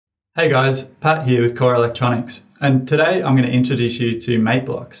Hey guys, Pat here with Core Electronics, and today I'm going to introduce you to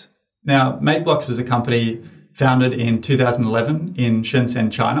Makeblocks. Now, Makeblocks was a company founded in 2011 in Shenzhen,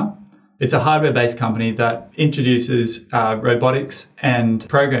 China. It's a hardware-based company that introduces robotics and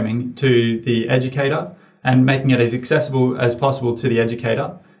programming to the educator and making it as accessible as possible to the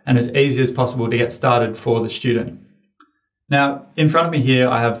educator and as easy as possible to get started for the student. Now, in front of me here,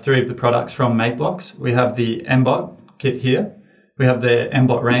 I have three of the products from Makeblocks. We have the MBot kit here. We have the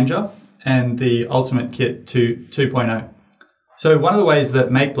MBot Ranger and the Ultimate Kit 2.0. So one of the ways that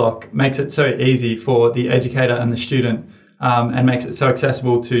Makeblock makes it so easy for the educator and the student and makes it so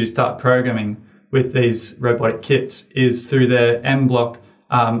accessible to start programming with these robotic kits is through their MBlock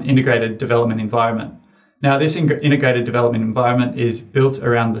integrated development environment. Now, this integrated development environment is built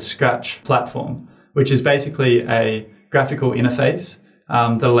around the Scratch platform, which is basically a graphical interface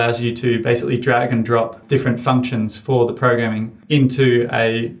that allows you to basically drag and drop different functions for the programming into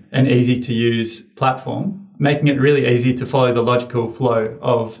an easy-to-use platform, making it really easy to follow the logical flow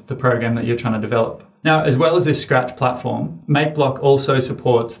of the program that you're trying to develop. Now, as well as this Scratch platform, Makeblock also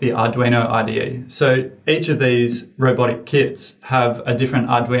supports the Arduino IDE. So each of these robotic kits have a different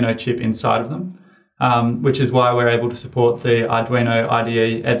Arduino chip inside of them, which is why we're able to support the Arduino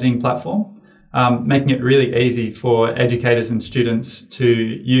IDE editing platform. Making it really easy for educators and students to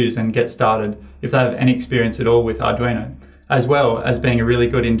use and get started if they have any experience at all with Arduino, as well as being a really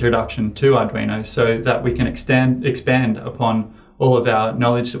good introduction to Arduino so that we can expand upon all of our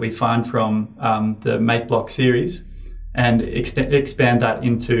knowledge that we find from the Makeblock series and expand that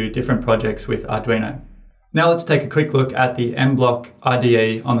into different projects with Arduino. Now let's take a quick look at the MBlock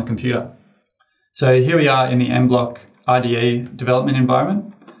IDE on the computer. So here we are in the MBlock IDE development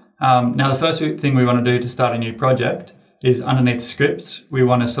environment. Now the first thing we want to do to start a new project is underneath scripts, we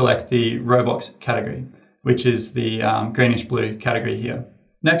want to select the Robots category, which is the greenish blue category here.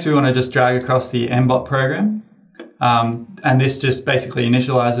 Next, we want to just drag across the MBot program. And this just basically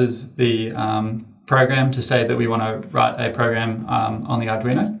initializes the program to say that we want to write a program on the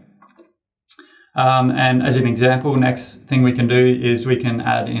Arduino. And as an example, next thing we can do is we can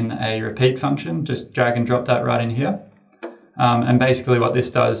add in a repeat function, just drag and drop that right in here. And basically what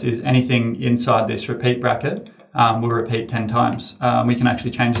this does is anything inside this repeat bracket will repeat 10 times. We can actually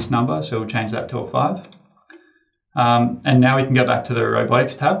change this number, so we'll change that to a 5. And now we can go back to the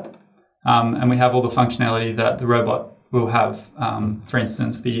Robotics tab, and we have all the functionality that the robot will have. For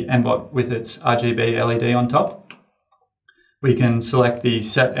instance, the MBot with its RGB LED on top. We can select the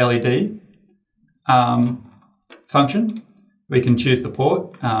Set LED function. We can choose the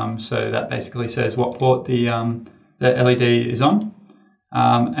port, so that basically says what port the LED is on.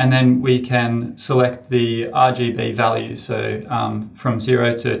 And then we can select the RGB values, so from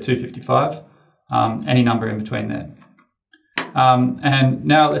 0 to 255, any number in between there. And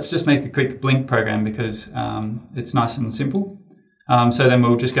now let's just make a quick blink program because it's nice and simple. So then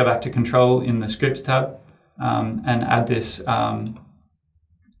we'll just go back to Control in the Scripts tab and add this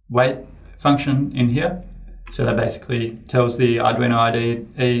wait function in here. So that basically tells the Arduino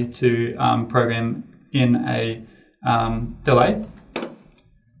IDE to program in a delay.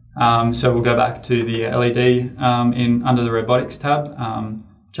 So we'll go back to the LED under the Robotics tab,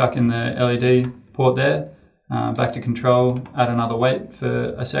 chuck in the LED port there, back to Control, add another wait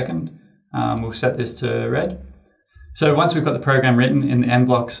for a second. We'll set this to red. So once we've got the program written in the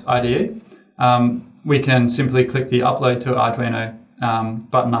MBlock's IDE, we can simply click the Upload to Arduino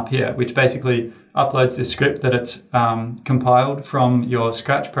button up here, which basically uploads this script that it's compiled from your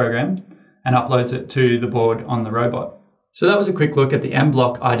Scratch program and uploads it to the board on the robot. So that was a quick look at the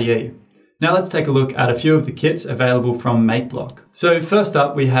MBlock IDE. Now let's take a look at a few of the kits available from Makeblock. So first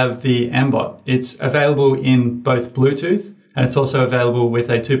up, we have the MBot. It's available in both Bluetooth and it's also available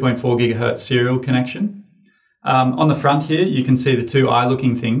with a 2.4 gigahertz serial connection. On the front here, you can see the two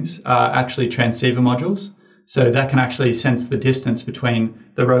eye-looking things are actually transceiver modules. So that can actually sense the distance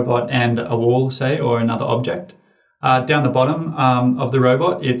between the robot and a wall, say, or another object. Down the bottom of the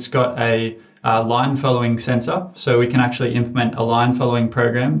robot, it's got a line following sensor. So we can actually implement a line following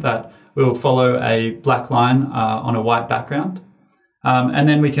program that will follow a black line on a white background. And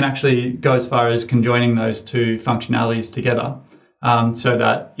then we can actually go as far as conjoining those two functionalities together so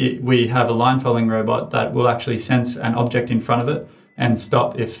that we have a line following robot that will actually sense an object in front of it and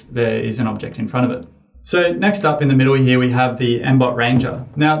stop if there is an object in front of it. So next up in the middle here, we have the MBot Ranger.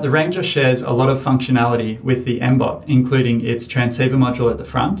 Now the Ranger shares a lot of functionality with the MBot, including its transceiver module at the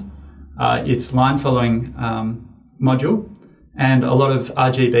front, its line following module, and a lot of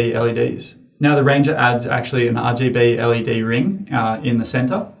RGB LEDs. Now the Ranger adds actually an RGB LED ring in the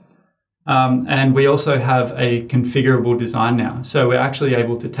center. And we also have a configurable design now. So we're actually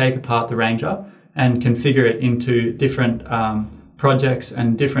able to take apart the Ranger and configure it into different projects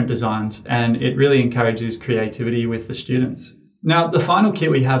and different designs. And it really encourages creativity with the students. Now, the final kit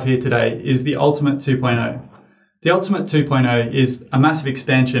we have here today is the Ultimate 2.0. The Ultimate 2.0 is a massive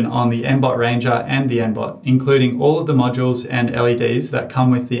expansion on the MBot Ranger and the MBot, including all of the modules and LEDs that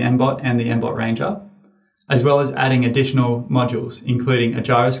come with the MBot and the MBot Ranger, as well as adding additional modules, including a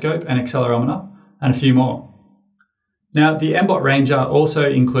gyroscope, an accelerometer, and a few more. Now, the MBot Ranger also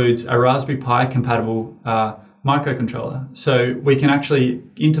includes a Raspberry Pi compatible microcontroller, so we can actually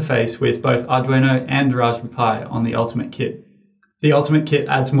interface with both Arduino and Raspberry Pi on the Ultimate Kit. The Ultimate Kit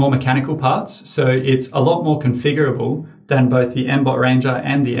adds more mechanical parts, so it's a lot more configurable than both the MBot Ranger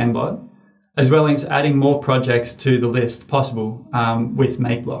and the MBot, as well as adding more projects to the list possible with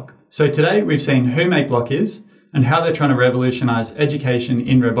Makeblock. So today we've seen who Makeblock is and how they're trying to revolutionize education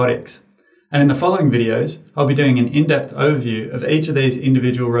in robotics. And in the following videos, I'll be doing an in-depth overview of each of these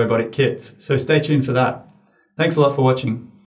individual robotic kits, so stay tuned for that. Thanks a lot for watching.